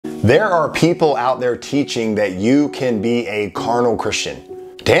There are people out there teaching that you can be a carnal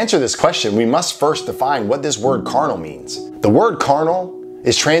Christian. To answer this question, we must first define what this word carnal means. The word carnal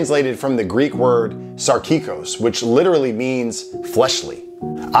is translated from the Greek word sarkikos, which literally means fleshly.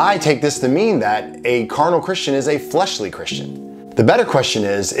 I take this to mean that a carnal Christian is a fleshly Christian. The better question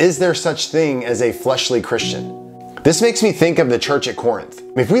is there such thing as a fleshly Christian? This makes me think of the church at Corinth.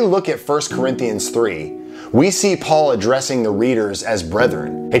 If we look at 1 Corinthians 3, we see Paul addressing the readers as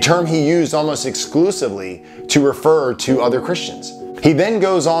brethren, a term he used almost exclusively to refer to other Christians. He then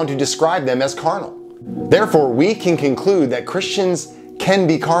goes on to describe them as carnal. Therefore, we can conclude that Christians can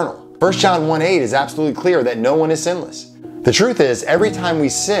be carnal. 1 John 1:8 is absolutely clear that no one is sinless. The truth is, every time we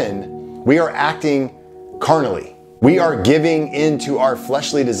sin, we are acting carnally. We are giving into our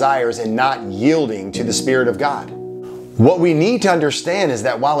fleshly desires and not yielding to the Spirit of God. What we need to understand is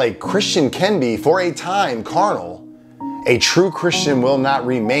that while a Christian can be, for a time, carnal, a true Christian will not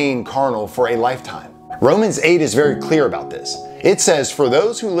remain carnal for a lifetime. Romans 8 is very clear about this. It says, "For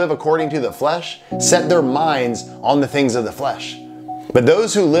those who live according to the flesh set their minds on the things of the flesh. But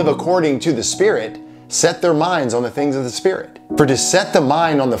those who live according to the Spirit set their minds on the things of the Spirit. For to set the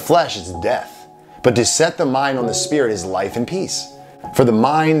mind on the flesh is death, but to set the mind on the Spirit is life and peace. For the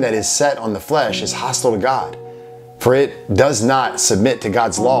mind that is set on the flesh is hostile to God, for it does not submit to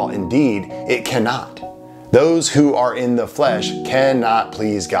God's law. Indeed, it cannot. Those who are in the flesh cannot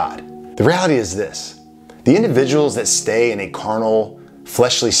please God." The reality is this: the individuals that stay in a carnal,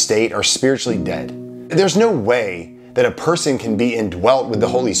 fleshly state are spiritually dead. There's no way that a person can be indwelt with the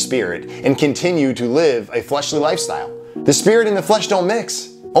Holy Spirit and continue to live a fleshly lifestyle. The Spirit and the flesh don't mix.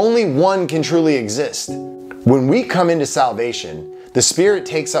 Only one can truly exist. When we come into salvation, the Spirit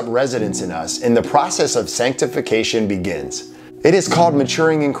takes up residence in us and the process of sanctification begins. It is called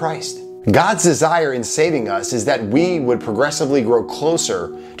maturing in Christ. God's desire in saving us is that we would progressively grow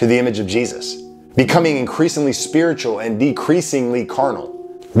closer to the image of Jesus, becoming increasingly spiritual and decreasingly carnal.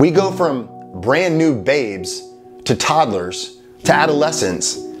 We go from brand new babes to toddlers, to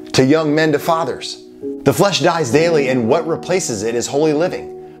adolescents, to young men to fathers. The flesh dies daily, and what replaces it is holy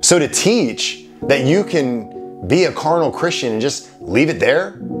living. So to teach that you can be a carnal Christian and just leave it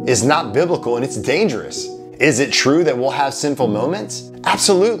there is not biblical, and it's dangerous. Is it true that we'll have sinful moments?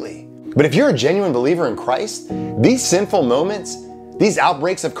 Absolutely. But if you're a genuine believer in Christ, these sinful moments, these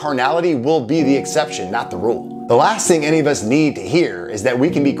outbreaks of carnality will be the exception, not the rule. The last thing any of us need to hear is that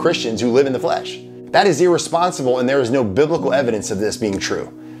we can be Christians who live in the flesh. That is irresponsible, and there is no biblical evidence of this being true.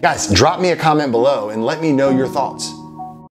 Guys, drop me a comment below and let me know your thoughts.